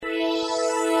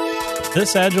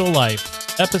This Agile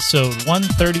Life, episode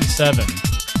 137,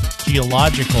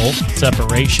 Geological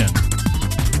Separation.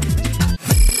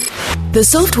 The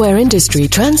software industry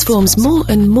transforms more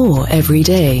and more every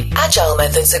day. Agile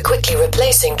methods are quickly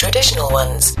replacing traditional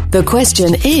ones. The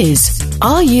question is,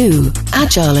 are you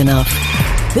agile enough?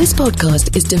 This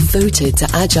podcast is devoted to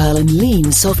agile and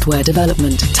lean software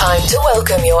development. Time to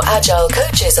welcome your agile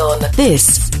coaches on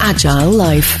This Agile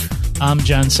Life. I'm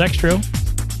John Sextro.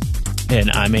 And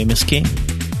I'm Amos King.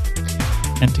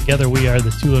 And together we are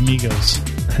the two amigos.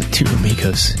 Two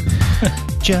amigos.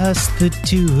 Just the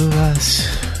two of us.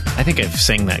 I think I've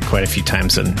sang that quite a few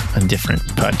times on different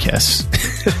podcasts.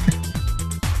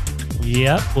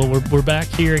 Yep. Well, we're back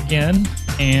here again,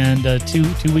 and two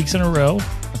weeks in a row.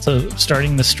 So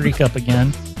starting the streak up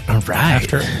again. All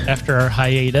right. After our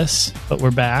hiatus, but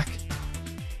we're back.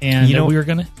 And we were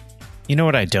gonna. You know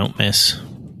what I don't miss?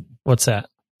 What's that?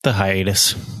 The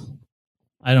hiatus.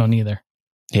 I don't either.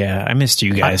 Yeah, I missed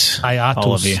you guys. Hiatus.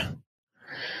 All of you.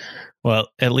 Well,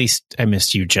 at least I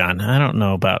missed you, John. I don't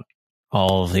know about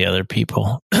all of the other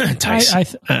people. Tice. I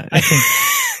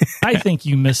think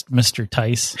you missed Mr.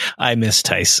 Tice. I missed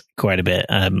Tice quite a bit.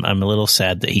 I'm a little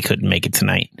sad that he couldn't make it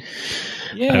tonight.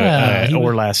 Yeah.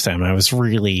 Or last time. I was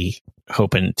really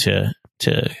hoping to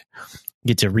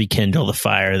get to rekindle the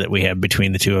fire that we have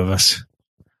between the two of us.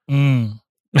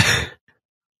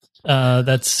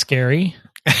 That's scary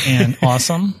and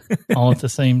awesome all at the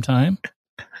same time.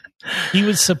 He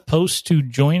was supposed to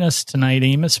join us tonight,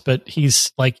 Amos, but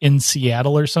he's like in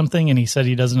Seattle or something, and he said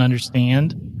he doesn't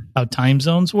understand how time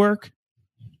zones work.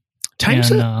 Time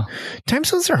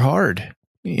zones are hard.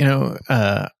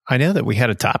 I know that we had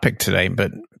a topic today,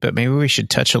 but maybe we should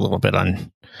touch a little bit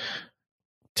on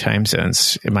time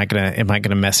zones. Am I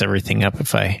gonna mess everything up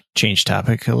if I change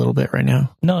topic a little bit right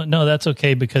now? No, that's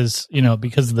okay because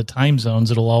of the time zones,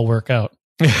 it'll all work out.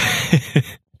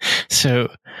 So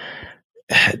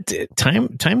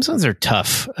time zones are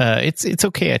tough. It's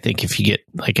okay, I think, if you get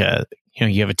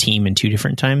you have a team in two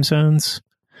different time zones.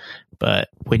 But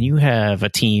when you have a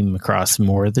team across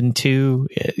more than two,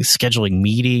 scheduling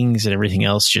meetings and everything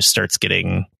else just starts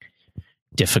getting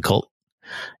difficult,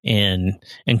 and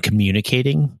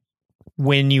communicating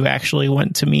when you actually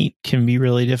want to meet can be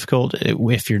really difficult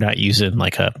if you're not using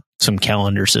some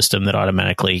calendar system that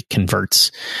automatically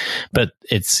converts. But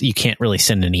you can't really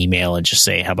send an email and just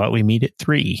say, how about we meet at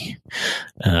 3?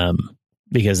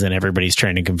 Because then everybody's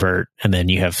trying to convert. And then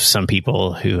you have some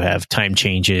people who have time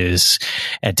changes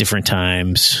at different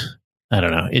times. I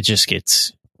don't know. It just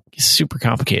gets super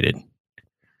complicated.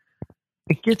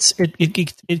 It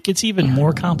gets even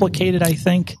more complicated, I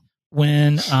think,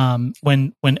 when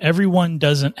everyone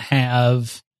doesn't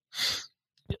have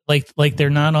like they're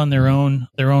not on their own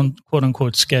quote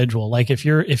unquote schedule. Like if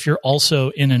you're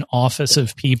also in an office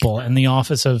of people, and the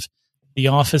office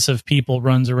of people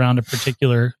runs around a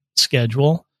particular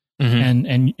schedule,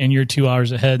 and you're 2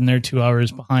 hours ahead and they're 2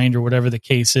 hours behind, or whatever the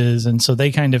case is, and so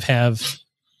they kind of have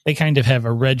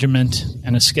a regiment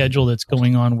and a schedule that's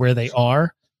going on where they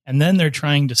are. And then they're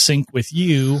trying to sync with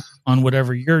you on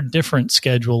whatever your different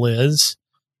schedule is.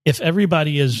 If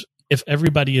everybody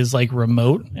is like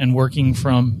remote and working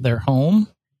from their home,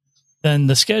 then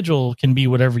the schedule can be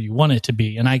whatever you want it to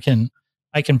be. And I can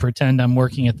pretend I'm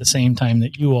working at the same time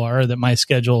that you are, that my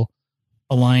schedule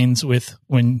aligns with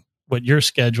what your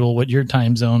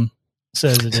time zone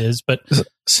says it is. But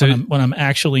when I'm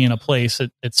actually in a place,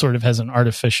 it sort of has an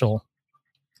artificial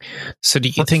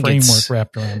framework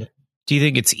wrapped around it. Do you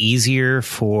think it's easier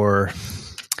for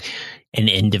an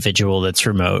individual that's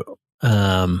remote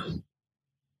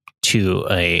to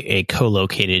a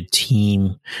co-located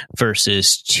team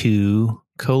versus two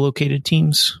co-located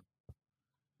teams?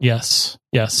 Yes.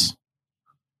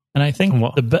 And I think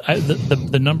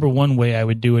the number one way I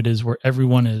would do it is where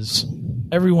everyone is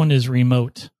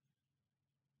remote.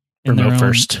 Remote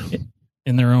first.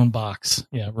 In their own box.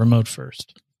 Yeah, remote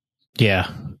first.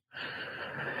 Yeah.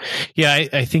 Yeah,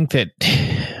 I think that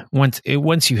once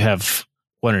you have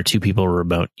one or two people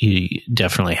remote, you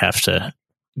definitely have to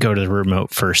go to the remote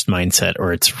first mindset,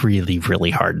 or it's really, really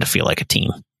hard to feel like a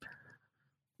team.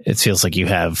 It feels like you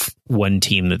have one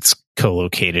team that's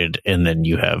co-located, and then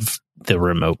you have the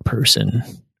remote person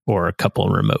or a couple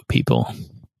of remote people.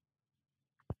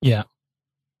 Yeah.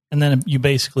 And then you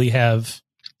basically have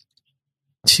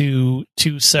two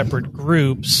separate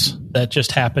groups that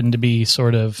just happen to be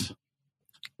sort of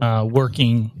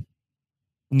working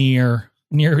near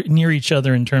each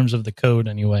other in terms of the code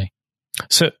anyway.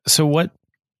 So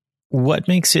what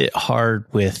makes it hard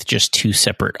with just two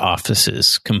separate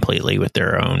offices completely with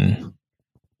their own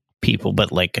people,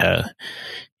 but like,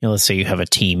 let's say you have a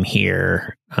team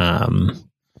here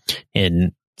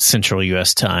in Central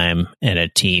US time and a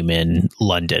team in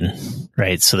London,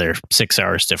 right? So they're 6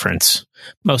 hours difference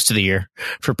most of the year.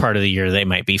 For part of the year, they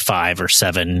might be 5 or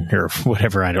 7 or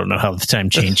whatever. I don't know how the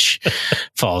time change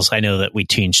falls. I know that we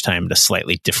change time at a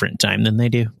slightly different time than they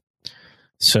do.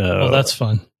 So that's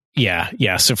fun.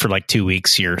 Yeah. So for like 2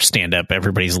 weeks, you're stand up,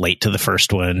 everybody's late to the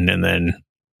first one, and then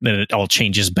it all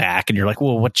changes back, and you're like,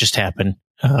 well, what just happened?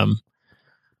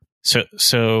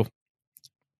 So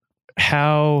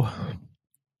how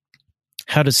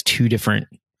does two different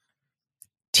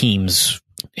teams,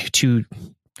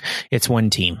 it's one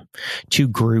team, two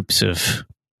groups of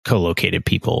co-located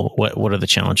people, what are the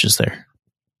challenges there?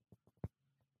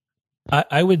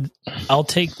 I'll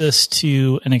take this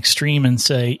to an extreme and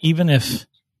say, even if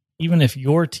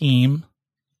your team,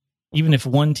 even if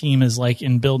one team is like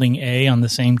in building A on the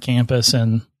same campus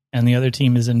and the other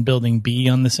team is in building B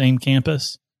on the same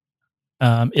campus,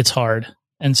 it's hard.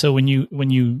 And so when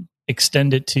you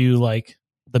extend it to like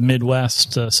the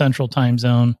Midwest Central Time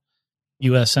Zone,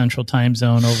 U.S. Central Time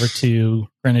Zone over to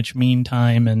Greenwich Mean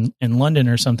Time and in London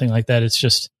or something like that, it's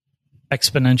just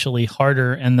exponentially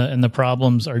harder. And the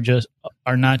problems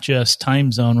are not just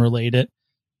time zone related.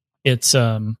 It's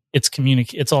all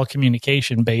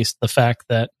communication based. The fact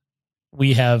that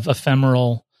we have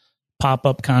ephemeral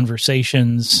pop-up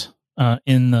conversations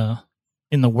in the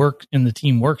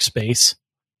team workspace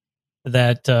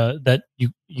that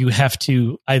you have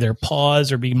to either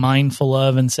pause or be mindful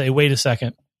of and say, wait a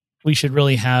second, we should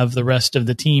really have the rest of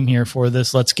the team here for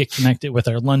this. Let's get connected with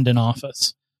our London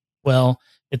office. Well,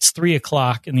 it's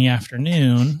 3:00 in the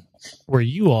afternoon where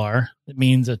you are. It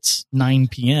means it's 9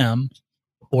 p.m.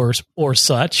 or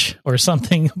such, or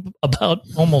something about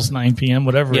almost 9 p.m.,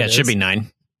 whatever it is. Yeah, it should be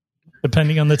 9.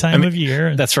 Depending on the time of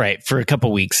year. That's right. For a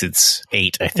couple weeks, it's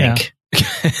 8, I think.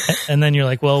 Yeah. And then you're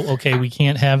like, well, okay, we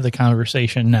can't have the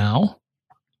conversation now.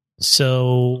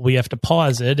 So we have to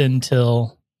pause it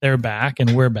until they're back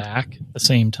and we're back at the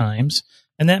same times.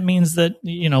 And that means that,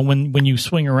 when you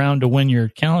swing around to when your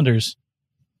calendars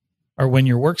or when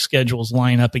your work schedules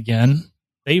line up again,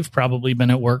 they've probably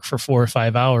been at work for 4 or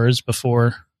 5 hours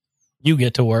before you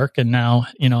get to work. And now,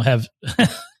 have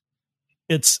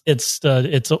it's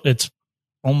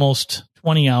almost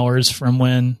 20 hours from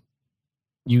when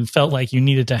you felt like you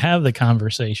needed to have the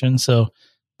conversation. So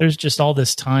there's just all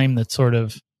this time that sort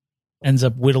of ends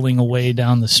up whittling away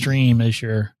down the stream as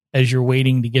you're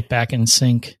waiting to get back in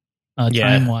sync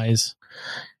time wise.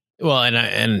 Well,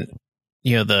 and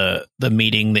the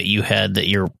meeting that you had that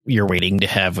you're waiting to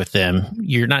have with them,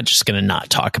 you're not just going to not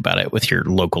talk about it with your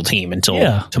local team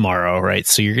until tomorrow, right?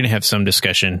 So you're going to have some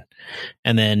discussion,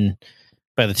 and then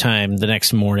by the time the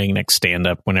next morning, next stand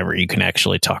up, whenever you can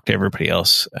actually talk to everybody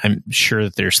else, I'm sure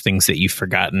that there's things that you've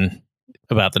forgotten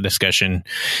about the discussion,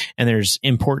 and there's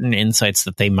important insights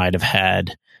that they might have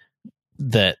had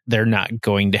that they're not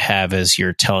going to have as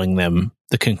you're telling them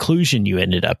the conclusion you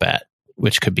ended up at,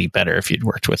 which could be better if you'd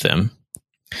worked with them.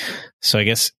 So I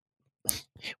guess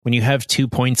when you have 2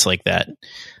 points like that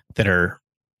are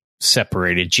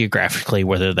separated geographically,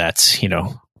 whether that's,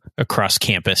 across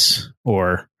campus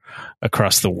or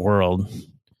across the world,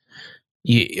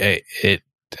 I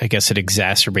guess it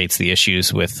exacerbates the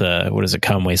issues with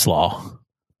Conway's Law.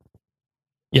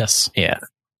 Yes. Yeah.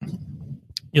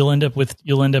 You'll end up with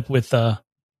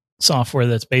software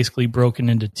that's basically broken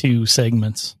into 2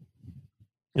 segments.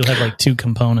 You'll have like 2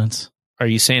 components. Are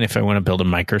you saying if I want to build a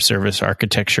microservice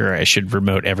architecture, I should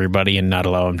remote everybody and not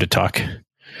allow them to talk?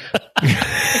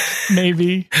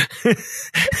 Maybe.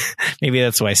 Maybe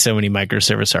that's why so many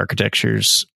microservice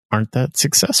architectures aren't that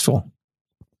successful.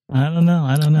 I don't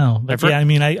know. But yeah, I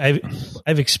mean,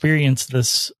 I've experienced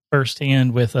this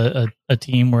firsthand with a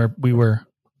team where we were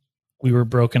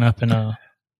broken up in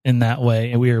that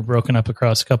way, and we were broken up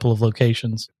across a couple of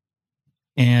locations.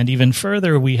 And even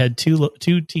further, we had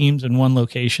two teams in one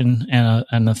location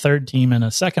and a third team in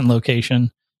a second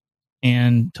location,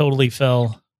 and totally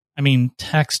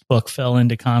textbook fell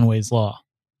into Conway's Law.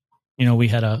 We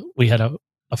had a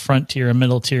front tier, a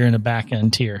middle tier, and a back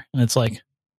end tier, and it's like,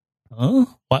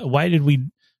 oh, why did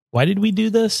we do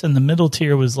this? And the middle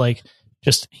tier was like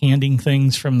just handing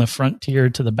things from the front tier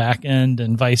to the back end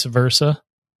and vice versa.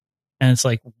 And it's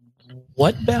like,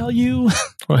 what value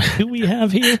do we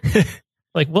have here?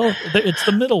 Like, well, it's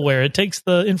the middleware. It takes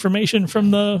the information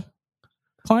from the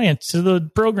clients to the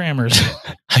programmers.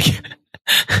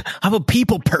 I'm a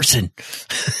people person.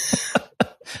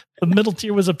 The middle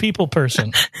tier was a people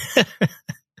person.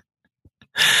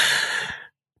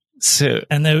 So,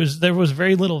 and there was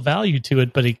very little value to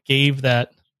it, but it gave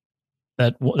that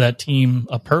that team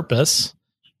a purpose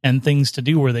and things to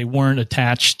do where they weren't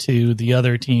attached to the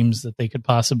other teams that they could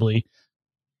possibly.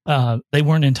 They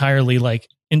weren't entirely like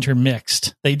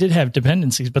intermixed. They did have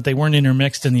dependencies, but they weren't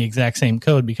intermixed in the exact same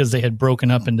code because they had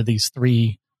broken up into these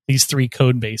three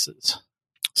code bases.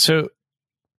 So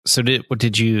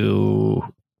did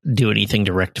you do anything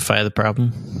to rectify the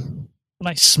problem? When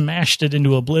I smashed it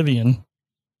into oblivion.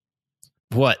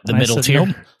 What, the middle tier?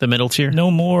 Nope, the middle tier?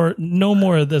 No more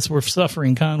of this. We're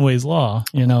suffering Conway's Law,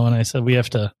 and I said we have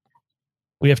to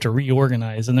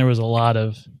reorganize, and there was a lot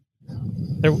of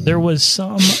there was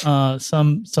some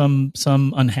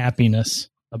unhappiness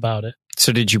about it.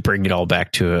 So did you bring it all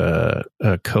back to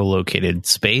a co-located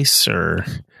space, or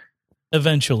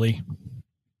eventually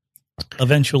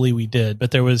we did,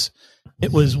 but it was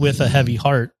with a heavy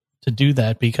heart to do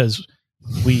that because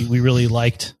we really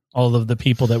liked all of the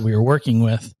people that we were working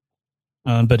with,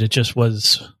 but it just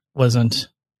wasn't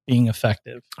being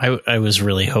effective. I was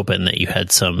really hoping that you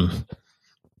had some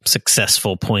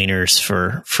successful pointers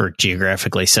for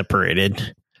geographically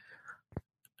separated.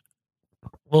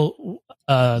 Well,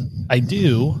 I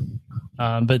do,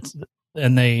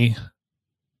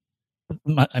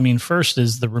 first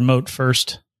is the remote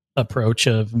first approach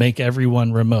of make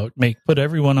everyone remote, put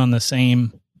everyone on the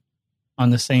same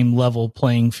level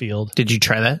playing field. Did you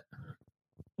try that?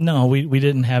 No, we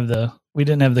didn't have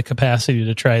the capacity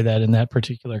to try that in that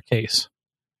particular case.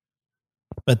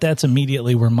 But that's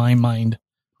immediately where my mind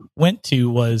went to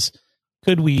was,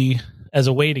 could we, as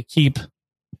a way to keep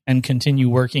and continue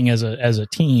working as a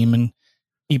team and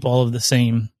keep all of the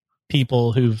same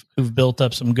people who've built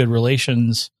up some good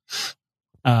relations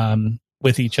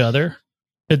with each other,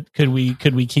 could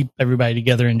we keep everybody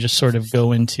together and just sort of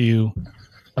go into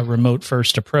a remote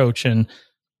first approach? And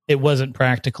it wasn't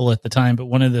practical at the time, but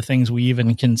one of the things we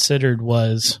even considered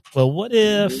was, well, what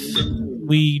if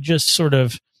we just sort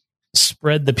of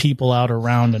spread the people out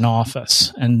around an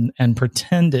office and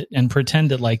pretend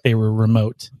it like they were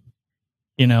remote,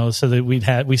 so that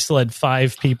we still had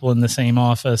 5 people in the same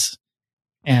office,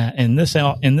 and in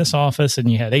this office,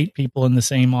 and you had 8 people in the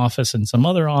same office in some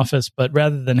other office, but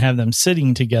rather than have them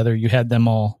sitting together, you had them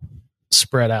all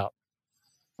spread out.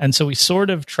 And so we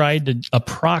sort of tried to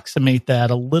approximate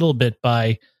that a little bit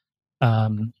by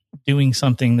doing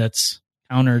something that's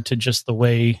counter to just the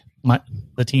way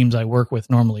the teams I work with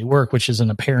normally work, which is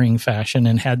in a pairing fashion,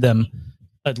 and had them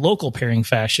a local pairing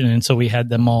fashion. And so we had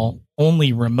them all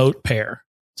only remote pair.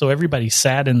 So everybody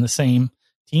sat in the same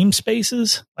team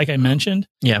spaces, like I mentioned.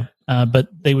 Yeah. But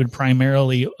they would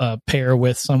primarily pair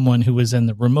with someone who was in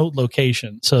the remote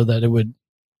location, so that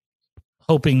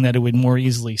hoping that it would more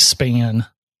easily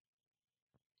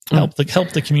help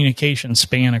the communication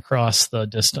span across the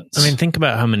distance. I mean, think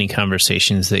about how many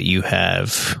conversations that you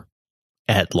have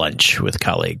at lunch with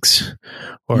colleagues,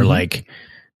 or like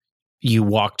you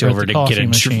walked over to get a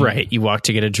drink, right? You walked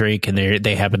to get a drink, and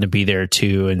they happen to be there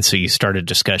too, and so you start a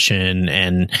discussion,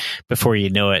 and before you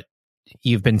know it,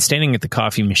 you've been standing at the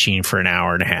coffee machine for an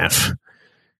hour and a half,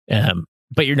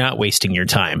 but you're not wasting your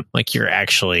time. Like, you're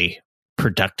actually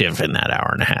productive in that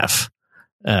hour and a half,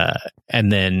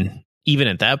 and then even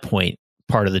at that point,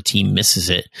 part of the team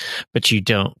misses it, but you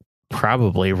don't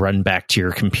probably run back to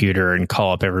your computer and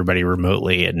call up everybody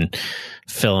remotely and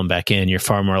fill them back in. You're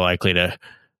far more likely to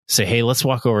say, hey, let's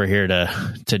walk over here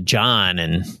to John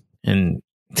and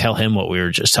tell him what we were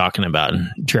just talking about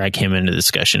and drag him into the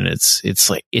discussion. It's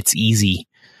like, it's easy.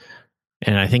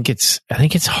 And I think it's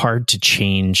hard to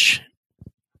change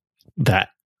that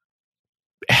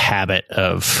habit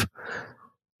of,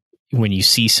 when you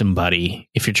see somebody,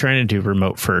 if you're trying to do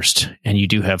remote first and you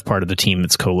do have part of the team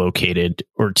that's co-located,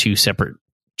 or 2 separate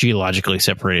geologically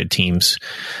separated teams,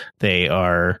 they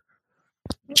are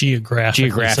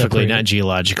geographically, not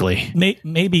geologically.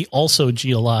 Maybe also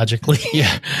geologically.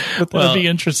 Yeah. But that'd be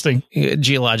interesting.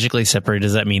 Geologically separated,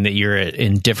 does that mean that you're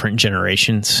in different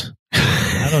generations?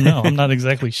 I don't know. I'm not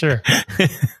exactly sure.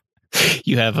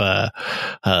 You have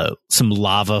some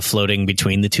lava floating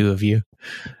between the two of you.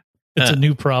 It's a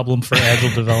new problem for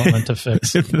Agile development to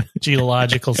fix.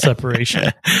 Geological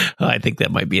separation. I think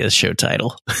that might be a show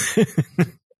title.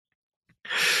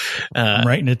 I'm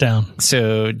writing it down.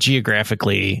 So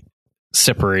geographically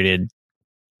separated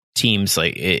teams,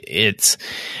 like it's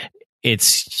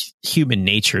human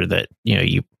nature that,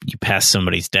 you pass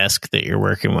somebody's desk that you're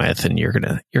working with, and you're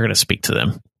gonna speak to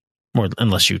them more,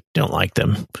 unless you don't like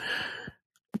them.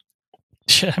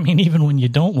 I mean, even when you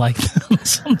don't like them,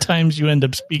 sometimes you end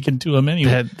up speaking to them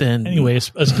anyway.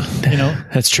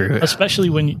 That's true. Especially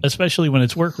when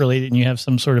it's work related and you have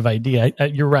some sort of idea.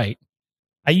 You're right.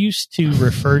 I used to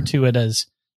refer to it as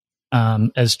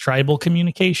as tribal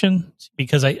communication,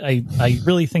 because I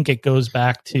really think it goes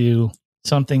back to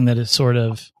something that is sort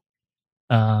of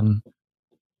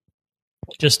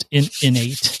just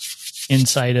innate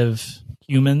inside of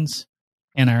humans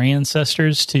and our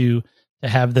ancestors to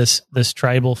have this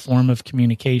tribal form of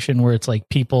communication where it's like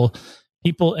people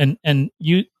and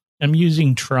you, I'm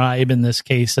using tribe in this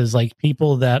case as like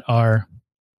people that are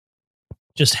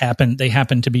just happen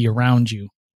to be around you.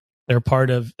 They're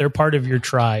part of your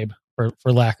tribe,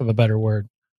 for lack of a better word.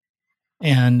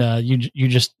 And you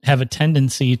just have a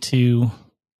tendency to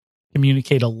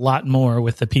communicate a lot more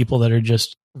with the people that are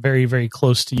just very, very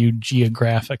close to you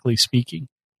geographically speaking.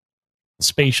 In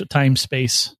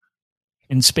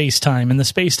space-time, in the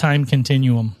space-time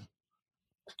continuum.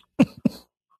 You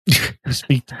tend to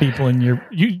speak to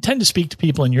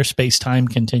people in your space-time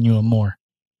continuum more.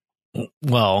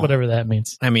 Well, whatever that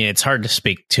means. I mean, it's hard to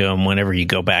speak to them whenever you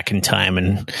go back in time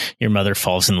and your mother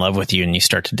falls in love with you and you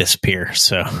start to disappear.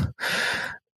 So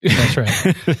that's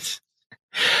right.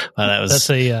 Well, that was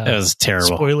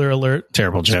terrible. Spoiler alert.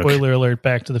 Terrible joke. Spoiler alert,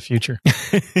 Back to the Future.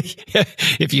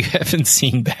 If you haven't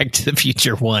seen Back to the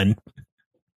Future 1,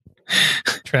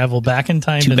 travel back in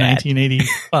time to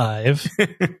 1985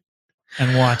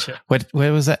 and watch it. What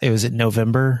was that? Was it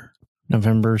November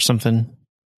something?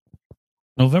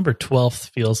 November 12th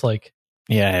feels like.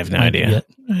 Yeah, I have no idea.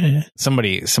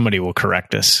 Somebody will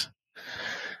correct us.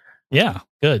 Yeah,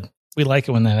 good. We like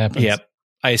it when that happens. Yep.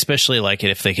 I especially like it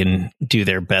if they can do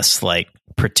their best, like,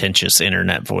 pretentious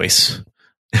internet voice.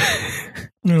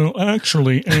 No,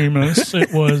 actually, Amos,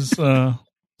 it was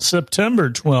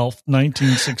September 12th,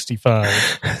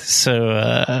 1965.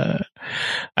 So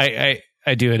I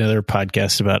do another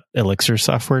podcast about Elixir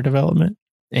software development,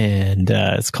 and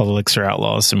it's called Elixir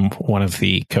Outlaws, and one of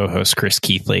the co-hosts, Chris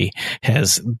Keithley,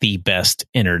 has the best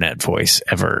internet voice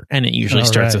ever, and it usually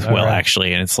starts with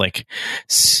actually, and it's like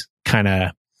kind of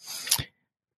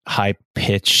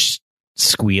high-pitched,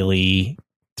 squealy,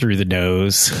 through the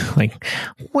nose, like,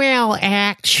 well,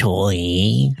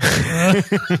 actually.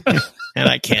 And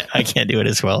I can't do it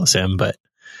as well as him, but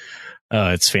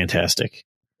it's fantastic.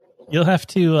 You'll have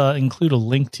to include a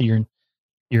link to your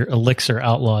Elixir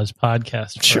Outlaws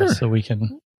podcast, sure, so we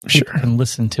can can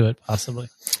listen to it possibly.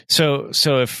 So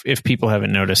if people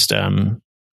haven't noticed, over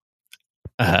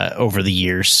the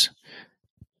years,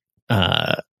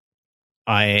 I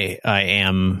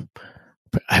am,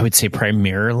 I would say,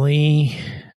 primarily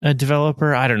a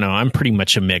developer. I don't know. I'm pretty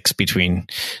much a mix between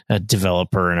a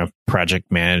developer and a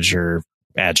project manager,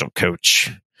 agile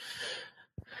coach,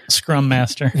 Scrum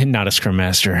Master. Not a Scrum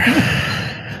Master.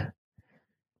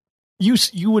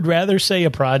 You would rather say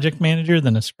a project manager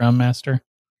than a Scrum Master?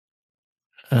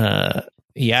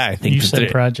 Yeah, I think you said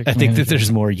project manager. I think that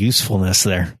there's more usefulness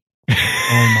there.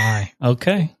 Oh my.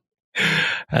 Okay.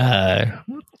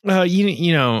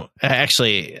 Well,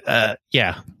 actually,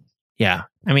 yeah.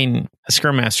 I mean, a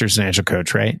Scrum Master is an agile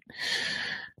coach, right?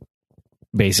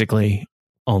 Basically,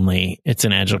 only it's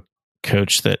an agile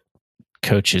coach that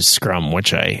coaches Scrum,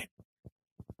 which I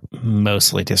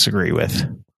mostly disagree with.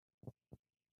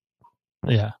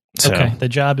 Yeah. So, okay. The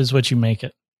job is what you make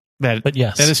it. But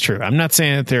yes, that is true. I'm not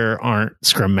saying that there aren't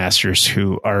Scrum Masters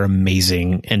who are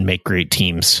amazing and make great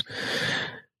teams.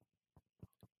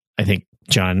 I think,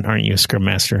 John, aren't you a Scrum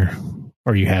Master?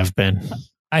 Or you have been?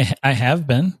 I have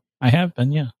been.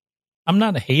 Yeah. I'm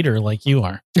not a hater like you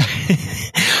are.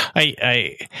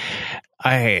 I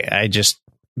just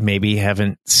maybe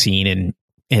haven't seen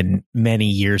in many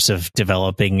years of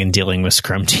developing and dealing with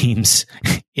Scrum teams,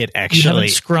 it actually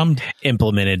scrummed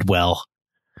implemented well.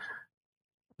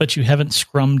 But you haven't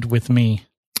scrummed with me.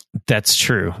 That's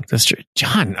true.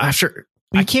 John, I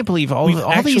can't believe all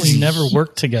these never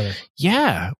worked together.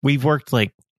 Yeah, we've worked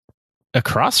like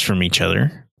across from each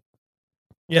other.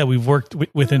 Yeah, we've worked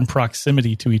within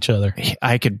proximity to each other.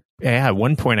 At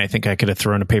one point, I think I could have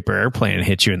thrown a paper airplane and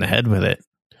hit you in the head with it.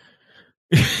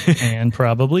 And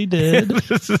probably did.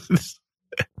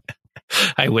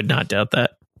 I would not doubt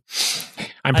that.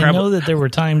 I know that there were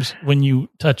times when you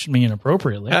touched me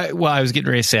inappropriately. Well, I was getting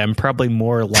ready to say, I'm probably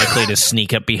more likely to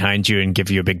sneak up behind you and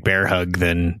give you a big bear hug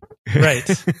than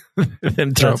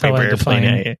than throw a paper airplane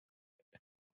at you.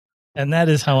 And that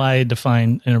is how I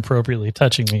define inappropriately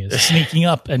touching me, is sneaking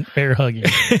up and bear hugging.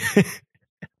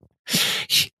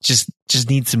 Just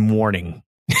need some warning.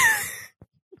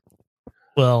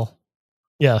 Well,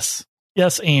 yes,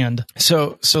 and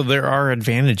so there are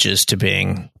advantages to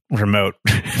being remote,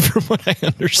 from what I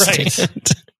understand.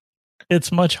 Right. It's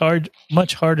much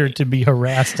harder to be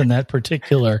harassed in that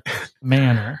particular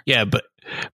manner. Yeah, but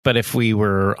if we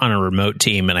were on a remote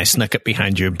team and I snuck up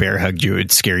behind you and bear hugged you, it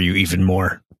would scare you even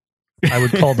more. I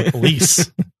would call the police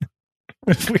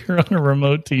if we were on a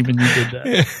remote team and you did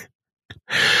that.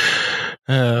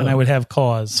 And I would have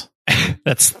cause.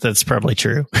 That's probably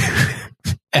true.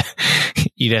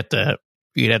 You'd have to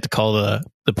call the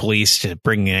police to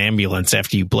bring an ambulance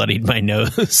after you bloodied my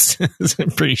nose. I'm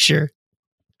pretty sure.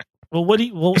 Well, what do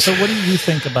you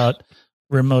think about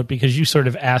remote? Because you sort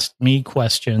of asked me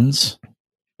questions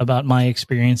about my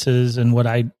experiences and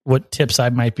what tips I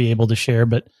might be able to share,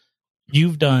 but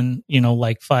you've done,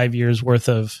 like 5 years worth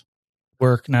of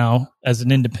work now as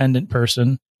an independent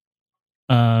person,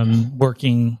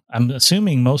 working, I'm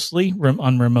assuming mostly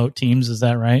on remote teams. Is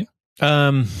that right?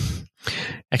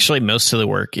 Actually, most of the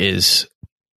work is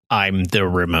I'm the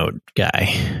remote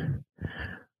guy,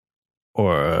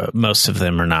 or most of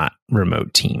them are not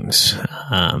remote teams.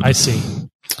 I see.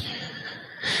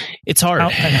 It's hard.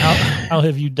 How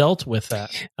have you dealt with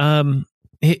that?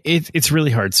 It's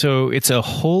really hard. So it's a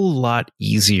whole lot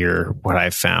easier. What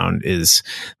I've found is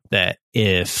that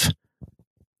if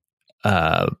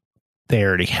they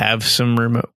already have some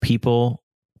remote people,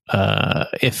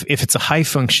 if it's a high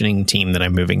functioning team that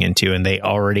I'm moving into and they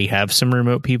already have some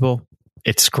remote people,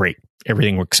 it's great.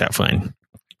 Everything works out fine.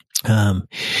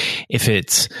 If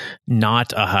it's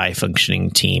not a high functioning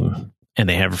team and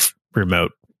they have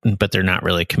remote, but they're not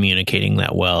really communicating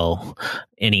that well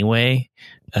anyway,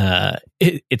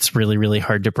 it's really, really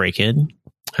hard to break in.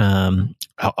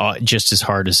 Just as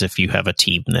hard as if you have a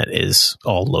team that is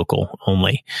all local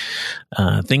only.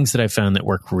 Things that I found that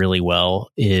work really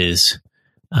well is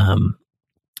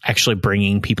actually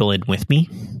bringing people in with me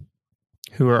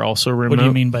who are also remote. What do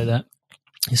you mean by that?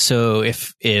 So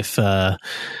if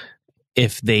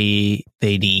they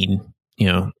need,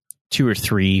 2 or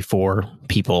 3, 4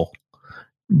 people,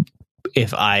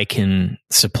 if I can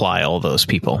supply all those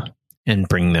people and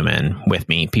bring them in with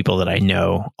me, people that I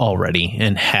know already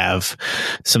and have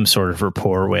some sort of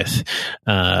rapport with,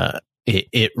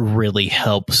 it really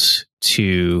helps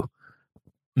to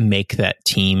make that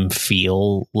team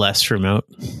feel less remote,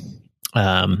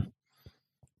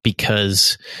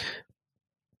 because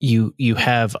you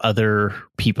have other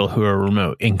people who are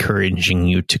remote encouraging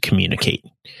you to communicate.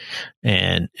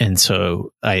 And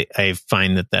so I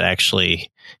find that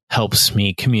actually helps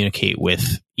me communicate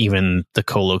with even the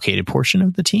co-located portion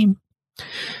of the team,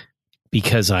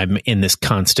 because I'm in this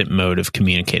constant mode of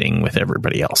communicating with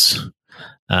everybody else.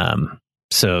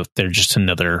 So they're just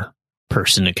another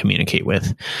person to communicate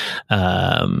with.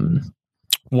 One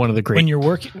of the great, when you're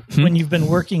working, when you've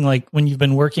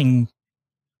been working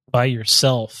by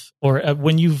yourself, or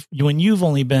when you've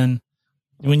been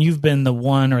the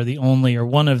one or the only or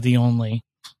one of the only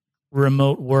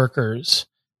remote workers,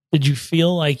 did you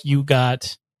feel like you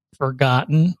got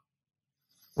forgotten,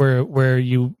 where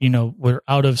you were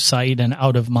out of sight and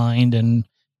out of mind and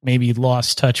maybe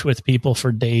lost touch with people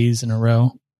for days in a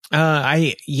row?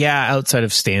 Outside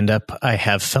of stand up, I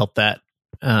have felt that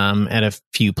at a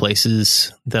few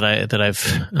places that I've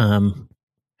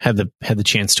had the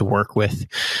chance to work with.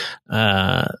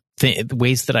 The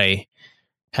ways that I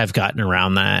have gotten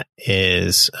around that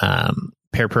is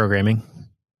pair programming.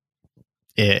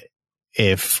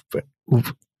 If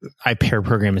I pair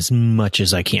program as much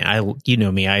as I can. I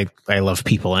love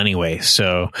people anyway.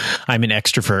 So I'm an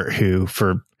extrovert who,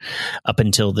 for up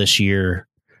until this year,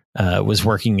 was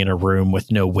working in a room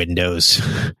with no windows,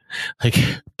 like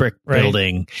brick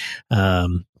building,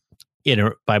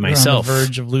 by myself. You're on the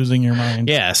verge of losing your mind.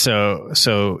 Yeah.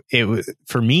 So it was,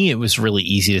 for me, it was really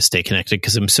easy to stay connected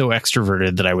because I'm so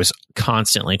extroverted that I was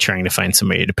constantly trying to find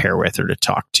somebody to pair with or to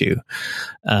talk to.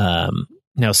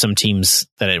 Now some teams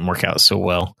that didn't work out so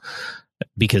well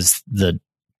because the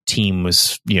team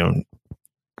was,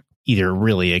 either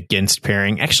really against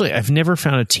pairing. Actually, I've never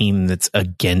found a team that's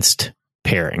against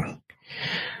pairing.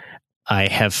 I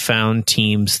have found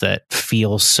teams that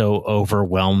feel so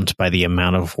overwhelmed by the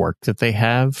amount of work that they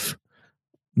have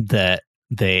that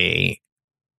they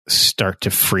start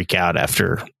to freak out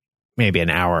after maybe an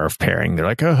hour of pairing. They're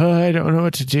like, oh, I don't know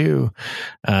what to do.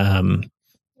 And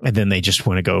then they just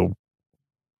want to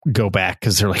go back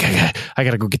because they're like, I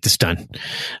got to go get this done.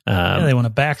 They want to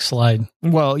backslide.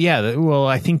 Well, yeah. Well,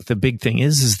 I think the big thing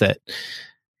is that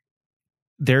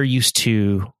they're used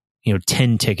to,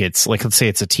 10 tickets. Like, let's say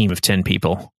it's a team of 10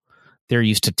 people. They're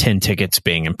used to 10 tickets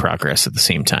being in progress at the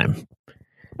same time.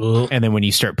 Ooh. And then when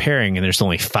you start pairing and there's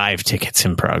only 5 tickets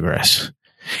in progress.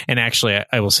 And actually,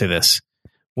 I will say this.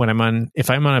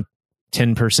 If I'm on a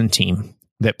 10-person team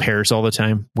that pairs all the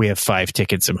time, we have 5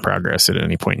 tickets in progress at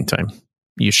any point in time.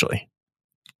 Usually.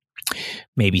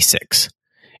 Maybe 6.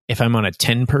 If I'm on a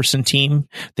 10-person team,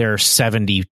 there are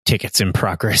 70 tickets in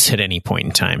progress at any point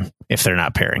in time if they're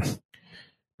not pairing.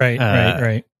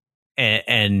 Right.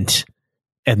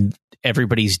 And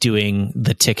everybody's doing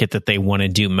the ticket that they want to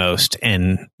do most,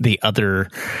 and the other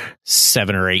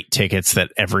 7 or 8 tickets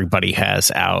that everybody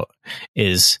has out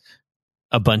is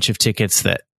a bunch of tickets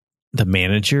that the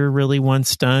manager really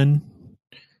wants done,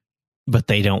 but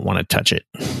they don't want to touch it.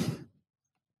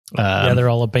 They're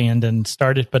all abandoned,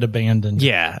 started but abandoned.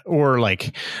 Yeah, or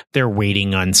like they're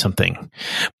waiting on something.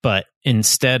 But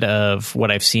instead of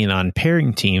what I've seen on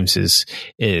pairing teams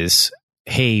is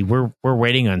hey, we're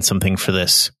waiting on something for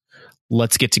this.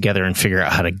 Let's get together and figure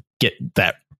out how to get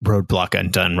that roadblock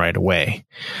undone right away.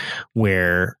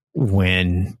 Where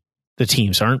when the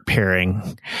teams aren't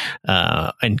pairing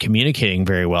and communicating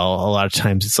very well, a lot of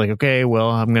times it's like, okay, well,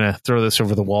 I'm going to throw this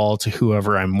over the wall to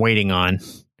whoever I'm waiting on,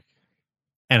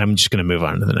 and I'm just going to move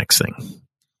on to the next thing.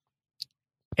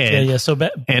 And, So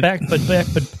back.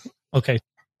 Okay.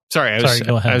 Sorry,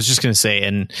 go ahead. I was just going to say,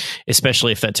 and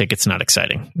especially if that ticket's not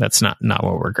exciting, that's not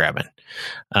what we're grabbing.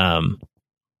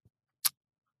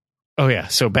 Oh yeah.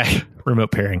 So back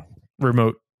remote pairing,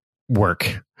 remote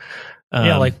work.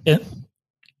 Like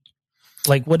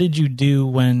what did you do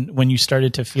when you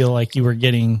started to feel like you were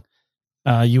getting,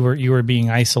 you were being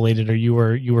isolated, or you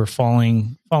were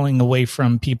falling away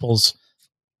from people's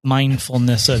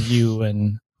mindfulness of you,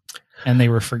 and they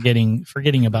were forgetting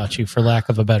about you, for lack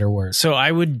of a better word? So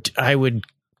I would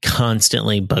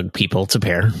constantly bug people to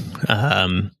pair,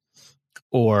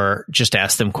 or just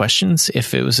ask them questions.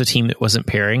 If it was a team that wasn't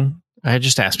pairing, I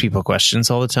just ask people questions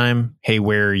all the time. Hey,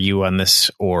 where are you on this?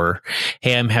 Or,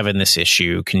 hey, I'm having this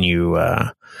issue. Can you,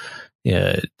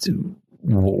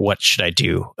 what should I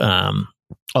do?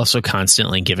 Also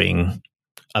constantly giving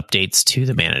updates to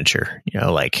the manager,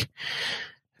 like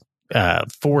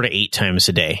 4 to 8 times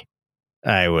a day.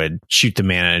 I would shoot the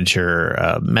manager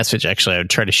a message. Actually, I would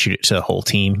try to shoot it to the whole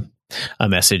team, a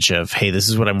message of, hey, this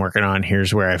is what I'm working on.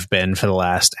 Here's where I've been for the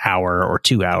last hour or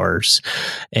 2 hours.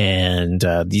 And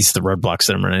these are the roadblocks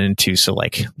that I'm running into. So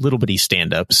like little bitty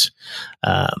stand-ups,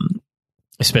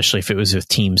 especially if it was with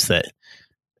teams that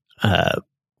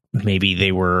maybe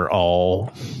they were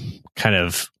all kind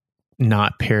of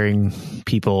not pairing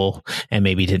people and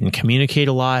maybe didn't communicate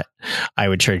a lot. I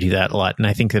would try to do that a lot. And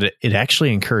I think that it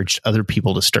actually encouraged other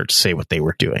people to start to say what they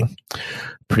were doing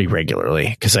pretty regularly.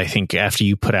 Because I think after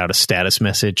you put out a status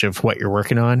message of what you're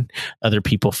working on, other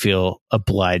people feel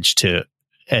obliged to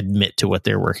admit to what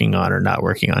they're working on or not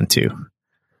working on too.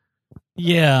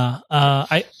 Yeah,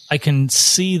 I can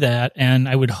see that. And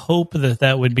I would hope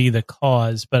that would be the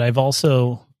cause. But I've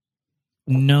also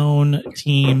known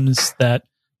teams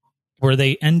where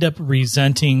they end up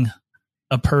resenting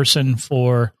a person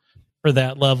for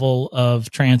that level of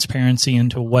transparency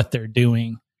into what they're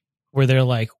doing, where they're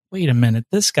like, wait a minute,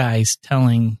 this guy's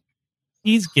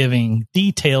he's giving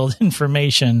detailed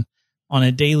information on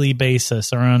a daily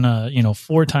basis, or on a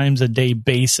 4 times a day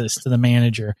basis to the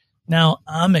manager. Now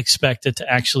I'm expected to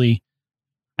actually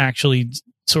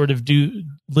sort of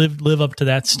live up to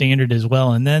that standard as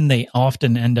well. And then they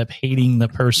often end up hating the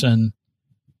person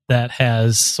that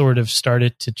has sort of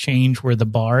started to change where the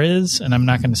bar is. And I'm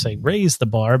not going to say raise the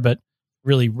bar, but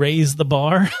really raise the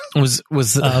bar for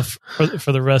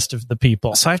the rest of the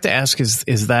people. So I have to ask,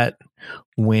 is that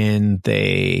when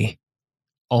they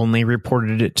only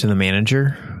reported it to the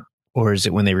manager, or is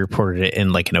it when they reported it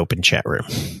in like an open chat room?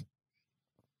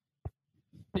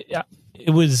 Yeah,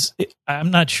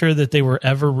 I'm not sure that they were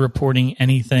ever reporting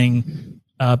anything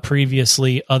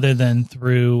previously, other than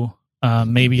through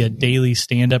maybe a daily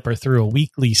stand-up or through a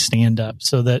weekly stand-up.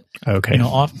 So that,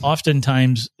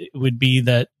 oftentimes it would be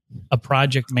that a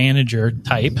project manager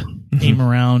type came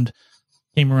around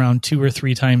 2 or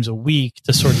 3 times a week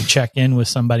to sort of check in with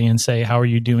somebody and say, how are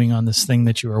you doing on this thing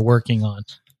that you are working on?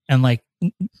 And like,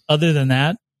 other than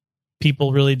that,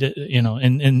 people really did,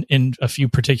 in a few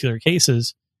particular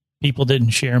cases, people didn't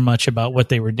share much about what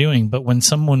they were doing. But when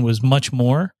someone was much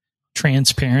more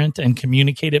transparent and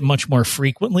communicated much more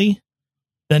frequently,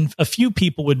 then a few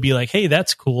people would be like, hey,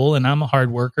 that's cool, and I'm a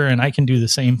hard worker and I can do the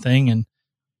same thing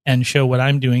and show what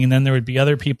I'm doing. And then there would be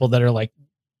other people that are like,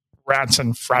 rats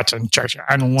and frats and church.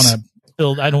 I don't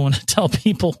want to tell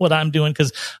people what I'm doing,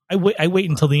 because I wait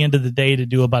until the end of the day to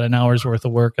do about an hour's worth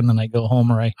of work, and then I go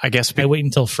home, or I wait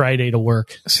until Friday to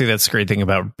work. See, that's the great thing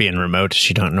about being remote, is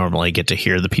you don't normally get to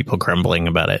hear the people grumbling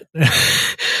about it.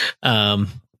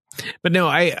 But no,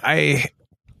 I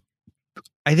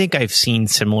think I've seen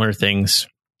similar things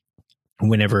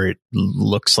whenever it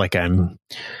looks like I'm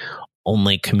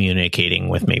only communicating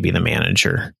with maybe the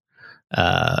manager,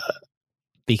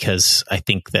 because I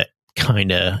think that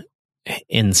kind of,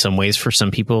 in some ways, for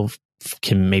some people,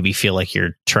 can maybe feel like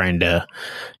you're trying to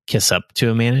kiss up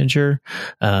to a manager.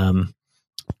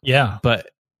 Yeah. But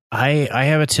I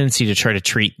have a tendency to try to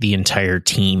treat the entire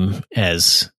team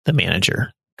as the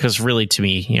manager. Because really, to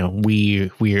me, we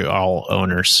are all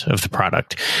owners of the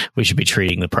product. We should be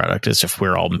treating the product as if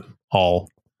we're all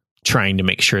trying to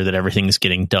make sure that everything's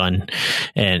getting done,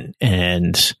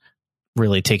 and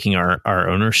really taking our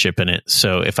ownership in it.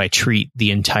 So if I treat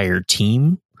the entire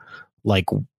team like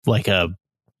a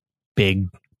big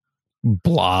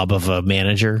blob of a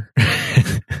manager,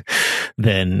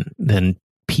 then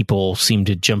people seem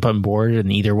to jump on board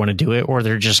and either want to do it or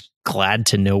they're just glad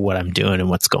to know what I'm doing and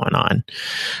what's going on.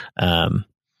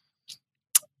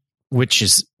 Which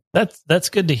is that's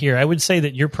good to hear. I would say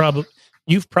that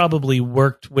you've probably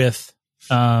worked with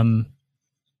a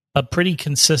pretty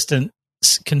consistent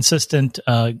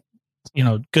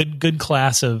good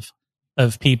class of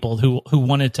people who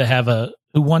wanted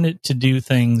to do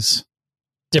things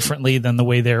differently than the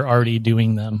way they're already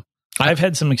doing them. I've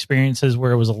had some experiences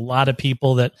where it was a lot of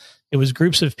people it was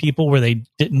groups of people where they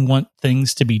didn't want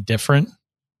things to be different.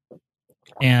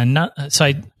 And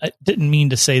I didn't mean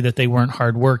to say that they weren't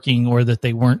hardworking or that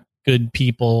they weren't good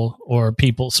people or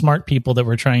smart people that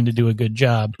were trying to do a good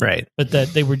job. Right. But that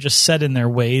they were just set in their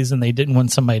ways and they didn't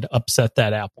want somebody to upset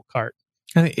that apple cart.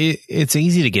 It's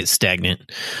easy to get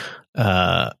stagnant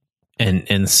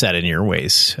and set in your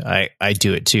ways. I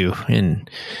do it too. And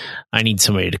I need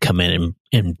somebody to come in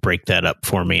and break that up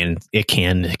for me. And it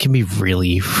can be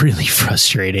really, really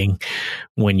frustrating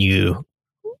when you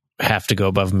have to go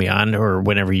above and beyond, or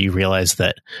whenever you realize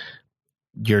that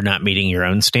you're not meeting your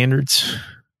own standards.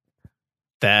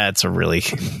 That's a really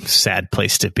sad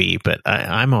place to be, but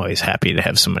I'm always happy to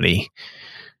have somebody.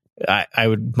 I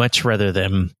would much rather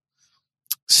them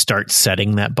start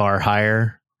setting that bar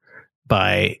higher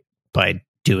by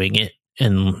doing it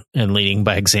and leading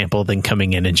by example than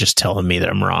coming in and just telling me that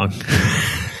I'm wrong.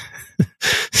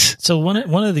 So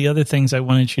one of the other things I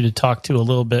wanted you to talk to a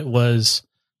little bit was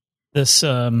this.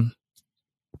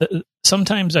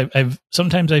 Sometimes I've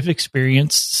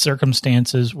experienced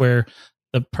circumstances where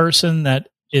the person that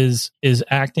is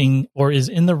acting or is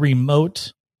in the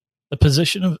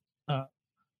position of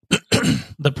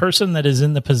the person that is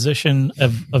in the position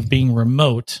of being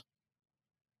remote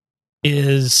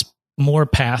is more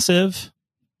passive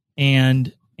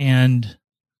and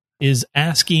is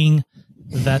asking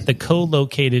that the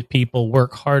co-located people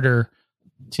work harder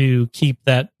to keep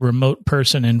that remote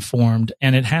person informed.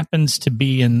 And it happens to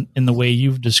be in the way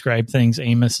you've described things,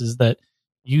 Amos, is that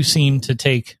you seem to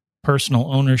take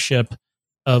personal ownership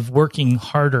of working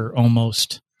harder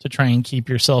almost to try and keep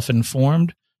yourself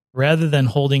informed rather than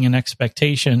holding an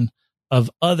expectation of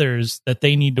others that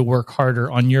they need to work harder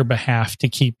on your behalf to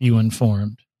keep you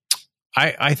informed.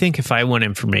 I think if I want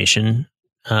information,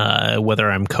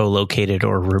 whether I'm co-located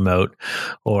or remote,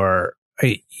 or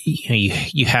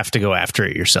you have to go after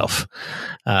it yourself.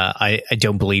 I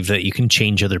don't believe that you can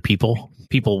change other people.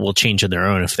 People will change on their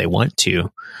own if they want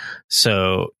to.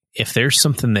 So if there's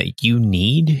something that you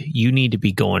need to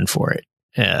be going for it.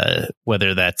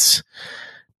 Whether that's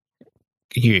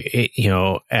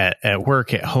at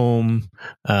work, at home,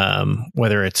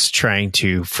 whether it's trying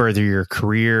to further your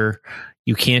career,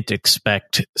 you can't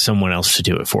expect someone else to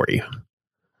do it for you.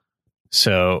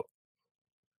 So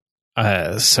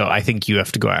I think you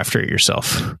have to go after it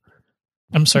yourself.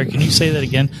 I'm sorry, can you say that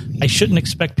again? I shouldn't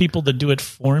expect people to do it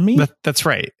for me? That's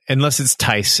right. Unless it's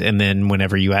Tice, and then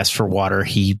whenever you ask for water,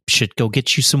 he should go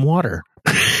get you some water.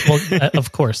 Well,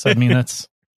 of course. I mean, that's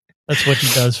what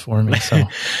he does for me. So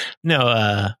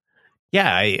no,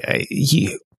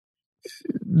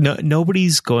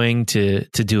 nobody's going to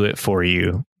do it for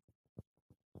you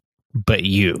but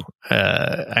you.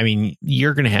 I mean,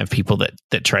 you're going to have people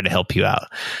that try to help you out,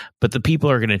 but the people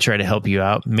are going to try to help you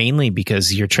out mainly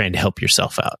because you're trying to help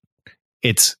yourself out.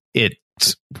 It's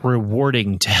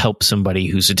rewarding to help somebody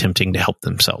who's attempting to help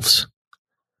themselves.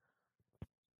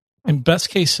 In best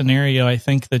case scenario, I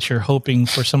think that you're hoping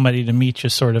for somebody to meet you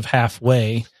sort of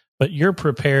halfway, but you're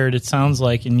prepared. It sounds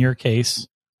like in your case,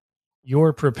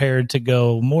 you're prepared to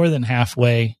go more than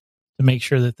halfway to make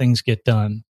sure that things get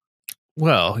done.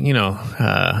 Well,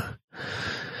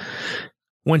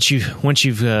 once you've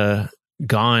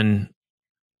gone,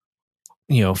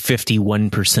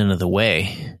 51% of the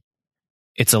way,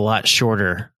 it's a lot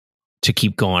shorter to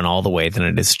keep going all the way than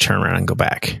it is to turn around and go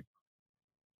back.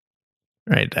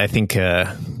 Right. I think,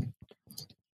 there's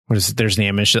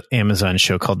an Amazon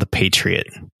show called The Patriot,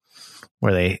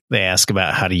 where they ask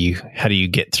about how do you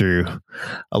get through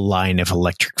a line of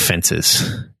electric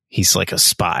fences. He's like a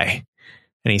spy.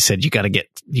 And he said, you got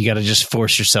to just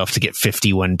force yourself to get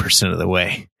 51% of the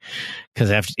way.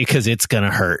 because it's going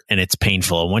to hurt and it's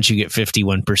painful. And once you get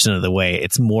 51% of the way,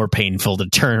 it's more painful to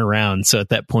turn around. So at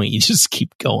that point, you just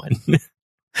keep going.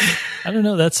 I don't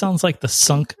know. That sounds like the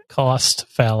sunk cost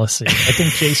fallacy. I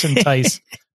think Jason Tice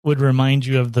would remind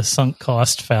you of the sunk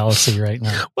cost fallacy right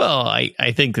now. Well,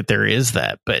 I think that there is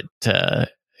that, but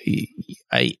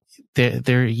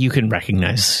there you can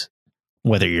recognize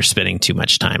whether you're spending too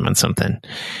much time on something.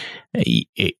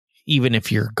 Even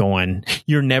if you're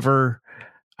never,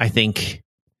 I think,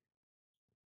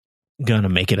 gonna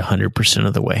make it 100%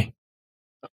 of the way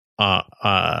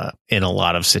in a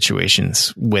lot of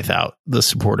situations without the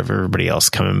support of everybody else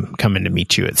coming to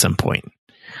meet you at some point.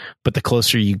 But the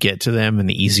closer you get to them and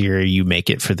the easier you make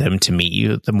it for them to meet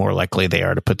you, the more likely they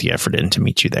are to put the effort in to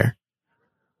meet you there.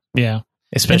 Yeah.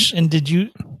 Especially. And did you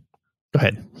go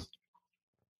ahead?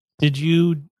 Did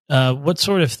you, what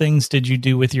sort of things did you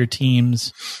do with your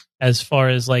teams as far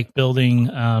as like building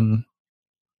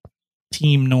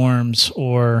team norms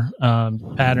or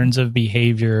patterns of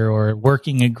behavior or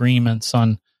working agreements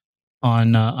on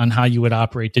how you would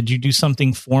operate? Did you do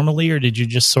something formally, or did you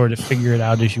just sort of figure it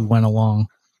out as you went along?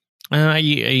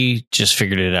 I just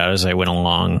figured it out as I went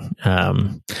along.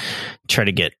 Try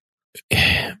to get,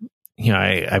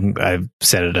 I've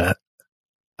said it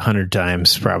 100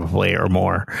 times probably or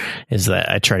more, is that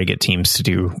I try to get teams to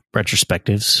do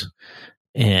retrospectives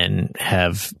and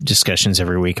have discussions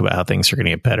every week about how things are going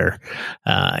to get better.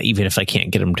 Even if I can't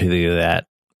get them to do that,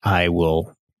 I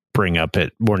will bring up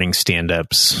at morning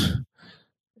stand-ups,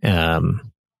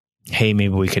 hey, maybe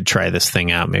we could try this thing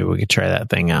out. Maybe we could try that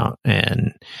thing out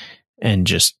and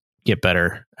just get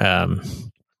better.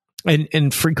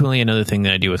 And frequently another thing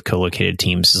that I do with co-located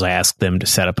teams is I ask them to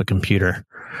set up a computer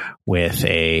with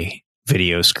a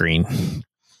video screen.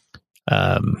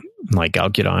 Like I'll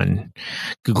get on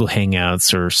Google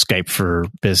Hangouts or Skype for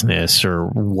Business or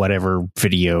whatever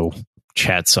video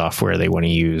chat software they want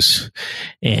to use,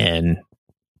 and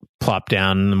plop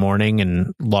down in the morning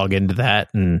and log into that.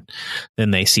 And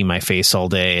then they see my face all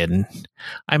day, and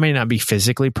I may not be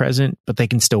physically present, but they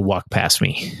can still walk past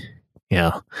me.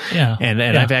 Yeah. And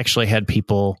I've actually had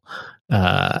people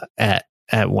at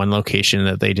one location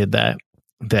that they did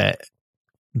that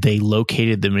they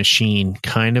located the machine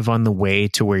kind of on the way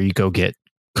to where you go get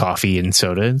coffee and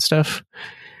soda and stuff.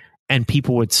 And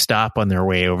people would stop on their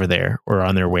way over there or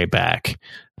on their way back.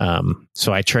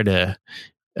 So I try to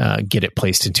get it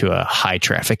placed into a high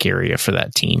traffic area for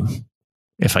that team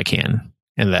if I can.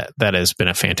 And that has been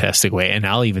a fantastic way. And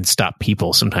I'll even stop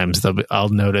people. Sometimes I'll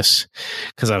notice,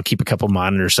 because I'll keep a couple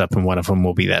monitors up and one of them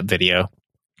will be that video.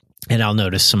 And I'll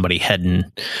notice somebody heading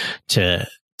to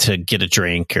get a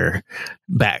drink or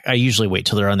back. I usually wait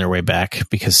till they're on their way back,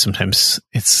 because sometimes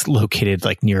it's located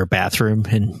like near a bathroom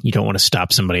and you don't want to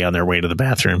stop somebody on their way to the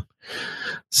bathroom.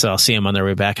 So I'll see them on their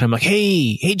way back and I'm like,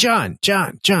 hey, John,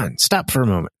 stop for a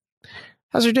moment.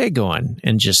 How's your day going?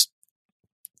 And just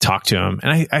talk to them.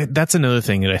 And I that's another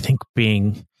thing that I think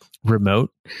being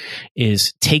remote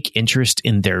is take interest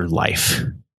in their life.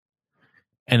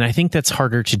 And I think that's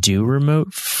harder to do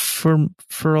remote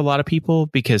for a lot of people,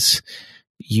 because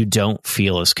you don't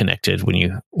feel as connected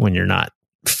when you're not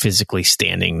physically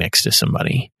standing next to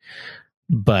somebody.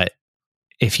 But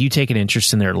if you take an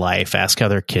interest in their life, ask how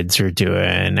their kids are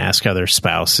doing, ask how their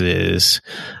spouse is,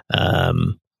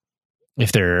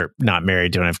 if they're not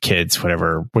married, don't have kids,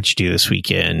 whatever, what you do this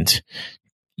weekend,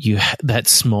 that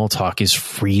small talk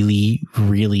is really,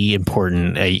 really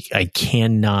important. I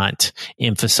cannot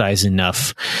emphasize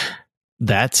enough.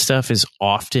 That stuff is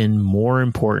often more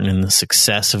important in the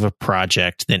success of a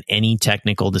project than any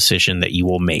technical decision that you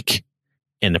will make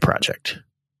in the project.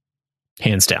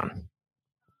 Hands down.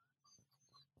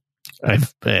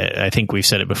 I think we've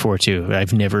said it before too.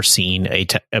 I've never seen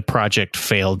a project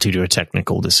fail due to a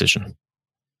technical decision.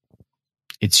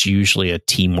 It's usually a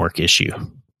teamwork issue.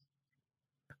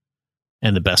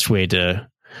 And the best way to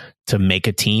make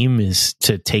a team is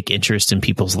to take interest in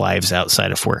people's lives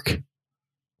outside of work.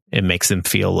 It makes them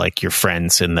feel like you're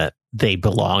friends and that they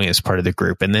belong as part of the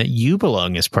group and that you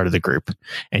belong as part of the group.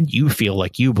 And you feel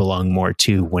like you belong more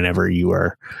too whenever you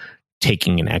are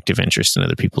taking an active interest in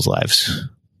other people's lives.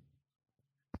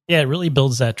 Yeah, it really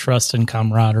builds that trust and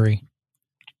camaraderie.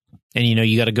 And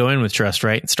you got to go in with trust,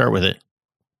 right? Start with it.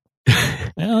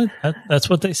 Well, that's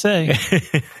what they say.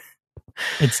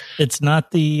 It's not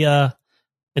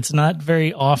it's not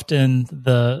very often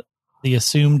the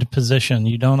assumed position.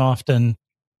 You don't often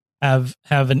have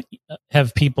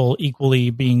people equally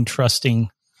being trusting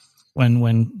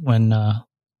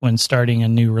when starting a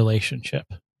new relationship.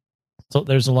 So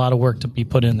there's a lot of work to be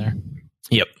put in there.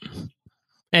 Yep.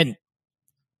 And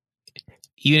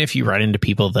even if you run into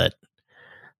people that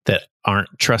that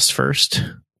aren't trust first,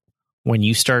 when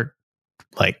you start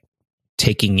like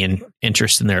taking in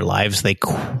interest in their lives, they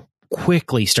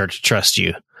quickly start to trust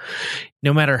you.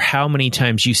 No matter how many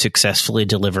times you successfully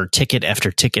deliver ticket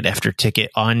after ticket after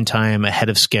ticket on time, ahead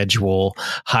of schedule,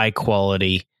 high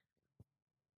quality,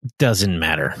 doesn't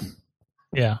matter.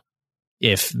 Yeah.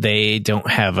 If they don't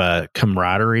have a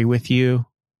camaraderie with you,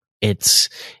 it's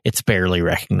barely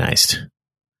recognized.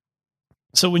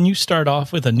 So when you start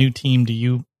off with a new team, do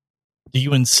you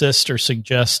insist or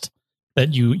suggest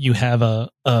that you have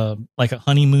a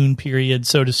honeymoon period,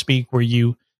 so to speak, where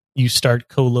you start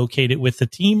co-located with the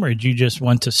team, or do you just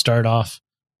want to start off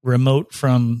remote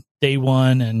from day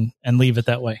one and leave it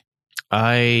that way?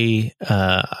 I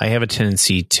have a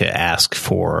tendency to ask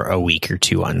for a week or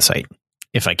two on site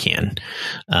if I can.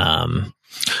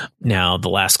 Now, the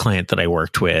last client that I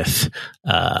worked with,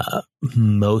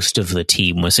 most of the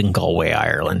team was in Galway,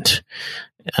 Ireland.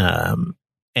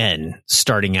 And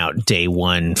starting out day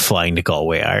one, flying to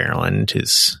Galway, Ireland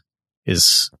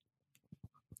is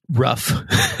rough.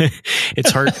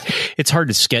 It's hard. It's hard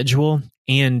to schedule,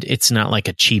 and it's not like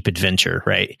a cheap adventure,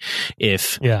 right?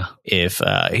 If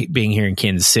being here in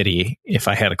Kansas City, if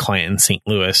I had a client in St.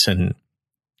 Louis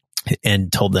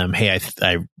and told them, hey,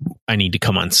 I need to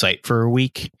come on site for a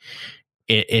week,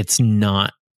 it's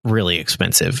not really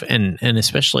expensive. And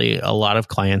especially a lot of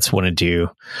clients want to do,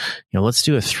 let's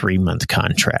do a 3-month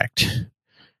contract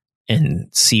and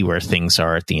see where things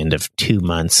are at the end of 2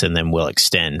 months, and then we'll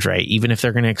extend, right? Even if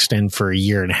they're going to extend for a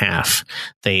year and a half,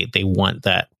 they want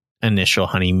that initial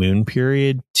honeymoon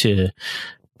period to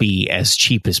be as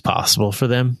cheap as possible for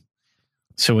them.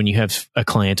 So when you have a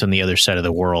client on the other side of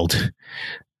the world,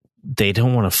 they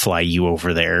don't want to fly you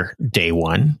over there day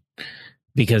one,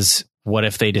 because what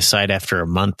if they decide after a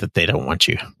month that they don't want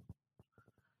you?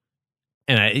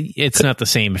 And it's not the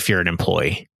same if you're an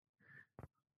employee,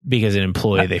 because an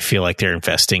employee, they feel like they're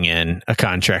investing in a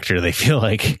contractor. They feel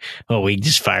like, oh, we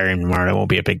just fire him tomorrow. It won't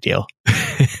be a big deal.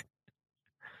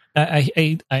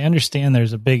 I understand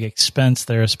there's a big expense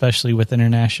there, especially with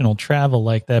international travel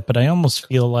like that. But I almost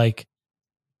feel like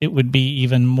it would be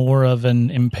even more of an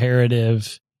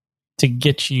imperative to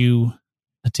get you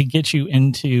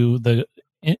into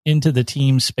the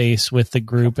team space with the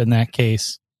group in that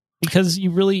case, because you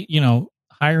really,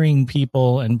 hiring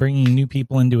people and bringing new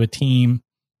people into a team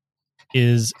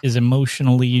is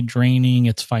emotionally draining.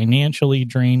 It's financially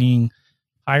draining.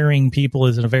 Hiring people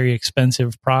is a very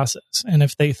expensive process. And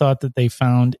if they thought that they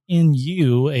found in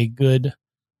you a good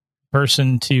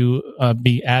person to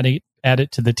be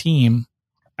added to the team,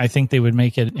 I think they would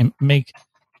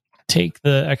take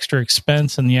the extra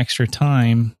expense and the extra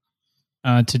time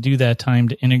to do that time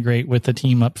to integrate with the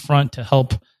team up front to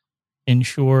help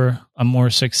ensure a more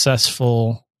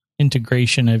successful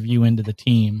integration of you into the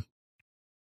team.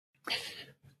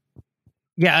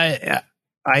 Yeah,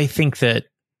 I think that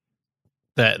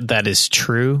is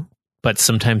true, but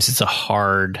sometimes it's a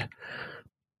hard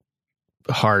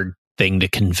thing to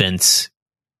convince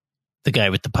the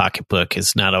guy with the pocketbook.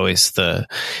 It's not always the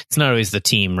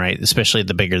team, right? Especially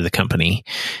the bigger the company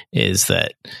is,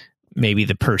 that maybe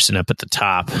the person up at the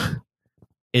top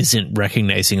isn't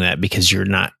recognizing that because you're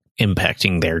not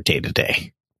impacting their day to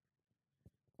day.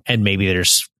 And maybe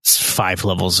there's 5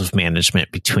 levels of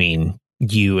management between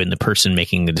you and the person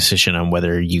making the decision on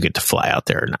whether you get to fly out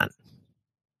there or not.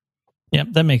 Yeah,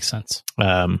 that makes sense.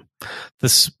 The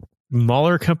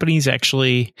smaller companies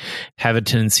actually have a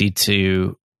tendency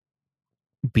to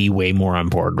be way more on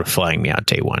board with flying me out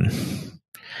day one.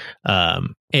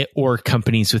 Or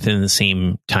companies within the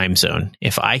same time zone.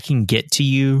 If I can get to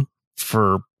you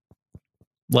for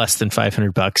less than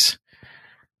 $500,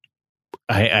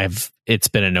 it's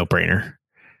been a no-brainer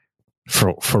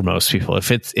for most people.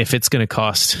 If it's going to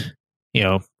cost,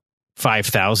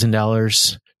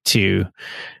 $5,000 to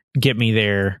get me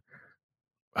there,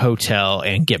 hotel,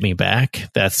 and get me back,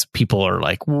 that's, people are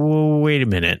like, whoa, wait a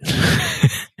minute.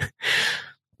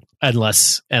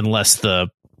 unless the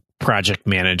project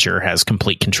manager has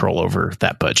complete control over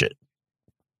that budget.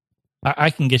 I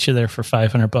can get you there for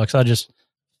 $500. I'll just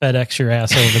FedEx your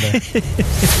ass over there.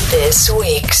 This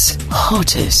week's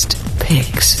hottest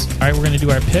picks. All right, we're going to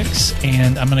do our picks,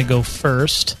 and I'm going to go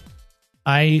first.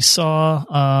 I saw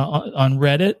on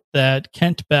Reddit that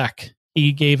Kent Beck,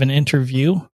 he gave an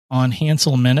interview on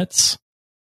Hansel Minutes,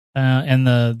 and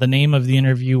the name of the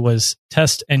interview was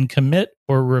Test and Commit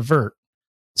or Revert.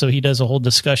 So he does a whole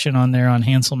discussion on there on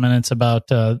Hansel Minutes about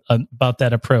that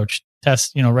approach.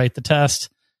 Test, write the test,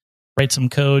 write some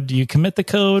code. Do you commit the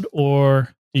code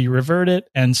or do you revert it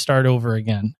and start over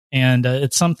again? And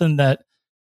it's something that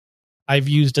I've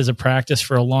used as a practice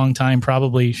for a long time,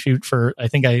 probably I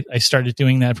think I started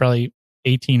doing that probably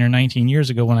 18 or 19 years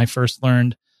ago when I first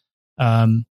learned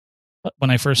TDD.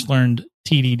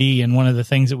 And one of the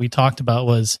things that we talked about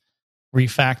was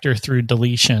refactor through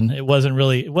deletion. It wasn't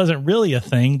really a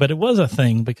thing, but it was a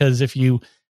thing, because if you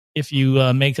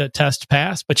make a test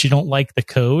pass, but you don't like the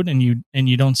code and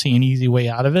you don't see an easy way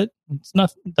out of it,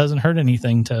 it doesn't hurt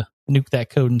anything to nuke that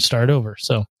code and start over.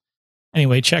 So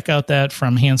anyway, check out that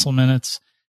from Hansel Minutes.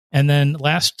 And then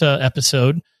last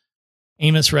episode,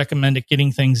 Amos recommended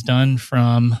Getting Things Done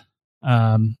from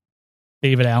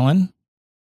David Allen.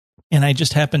 And I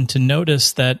just happened to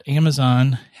notice that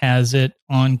Amazon has it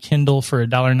on Kindle for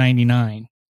 $1.99.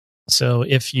 So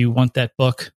if you want that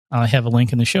book, I have a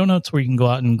link in the show notes where you can go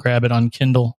out and grab it on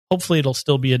Kindle. Hopefully it'll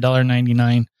still be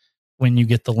 $1.99 when you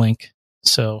get the link.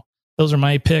 So those are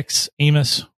my picks.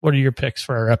 Amos, what are your picks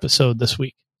for our episode this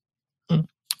week? All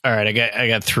right, I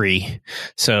got 3.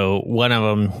 So one of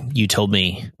them you told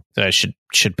me that I should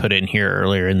put in here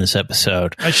earlier in this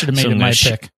episode. I should have made it my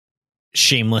pick.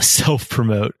 Shameless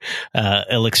self-promote.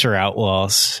 Elixir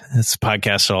Outlaws. It's a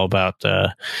podcast all about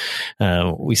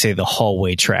we say the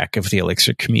hallway track of the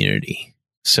Elixir community.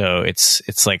 So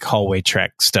it's like hallway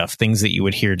track stuff, things that you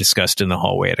would hear discussed in the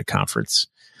hallway at a conference.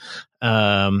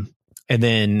 And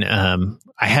then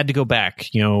I had to go back.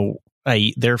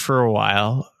 There for a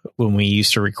while when we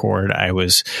used to record, I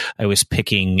was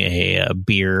picking a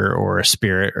beer or a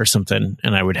spirit or something,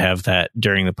 and I would have that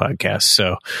during the podcast.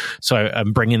 So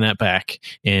I'm bringing that back.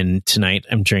 And tonight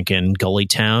I'm drinking Gully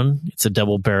Town. It's a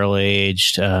double barrel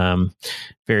aged,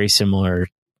 very similar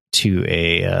to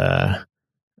an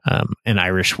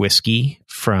Irish whiskey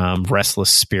from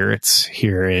Restless Spirits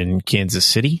here in Kansas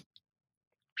City.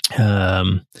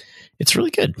 It's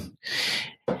really good.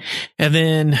 And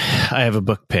then I have a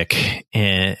book pick,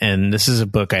 and this is a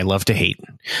book I love to hate.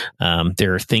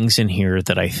 There are things in here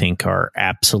that I think are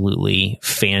absolutely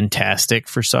fantastic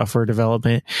for software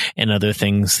development, and other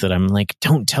things that I'm like,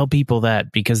 don't tell people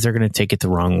that, because they're going to take it the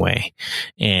wrong way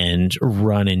and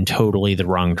run in totally the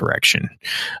wrong direction.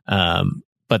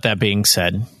 But that being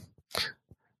said,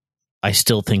 I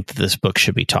still think that this book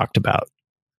should be talked about.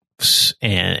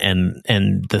 And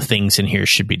the things in here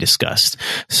should be discussed.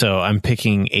 So I'm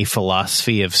picking A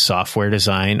Philosophy of Software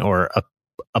Design, or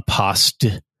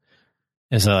APOSD,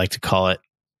 as I like to call it,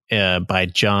 by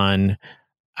John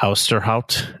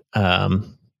Ousterhout.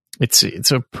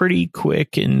 It's a pretty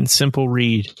quick and simple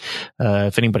read.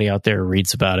 If anybody out there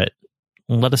reads about it,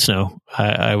 let us know.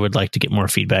 I would like to get more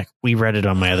feedback. We read it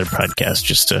on my other podcast.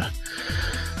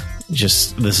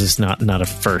 This is not a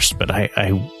first, but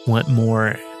I want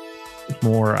more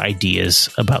ideas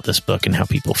about this book and how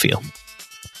people feel.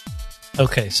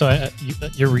 Okay, so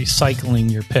you're recycling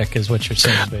your pick is what you're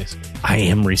saying, basically. I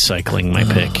am recycling my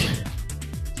pick.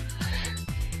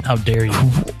 How dare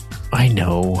you? I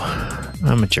know.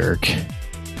 I'm a jerk.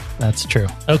 That's true.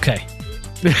 Okay.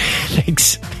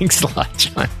 Thanks a lot,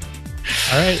 John.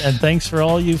 All right, and thanks for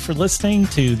all you for listening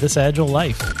to This Agile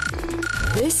Life.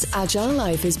 This Agile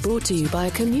Life is brought to you by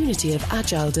a community of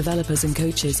Agile developers and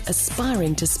coaches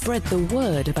aspiring to spread the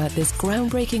word about this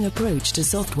groundbreaking approach to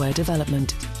software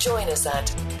development. Join us at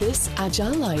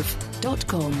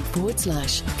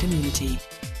thisagilelife.com/community.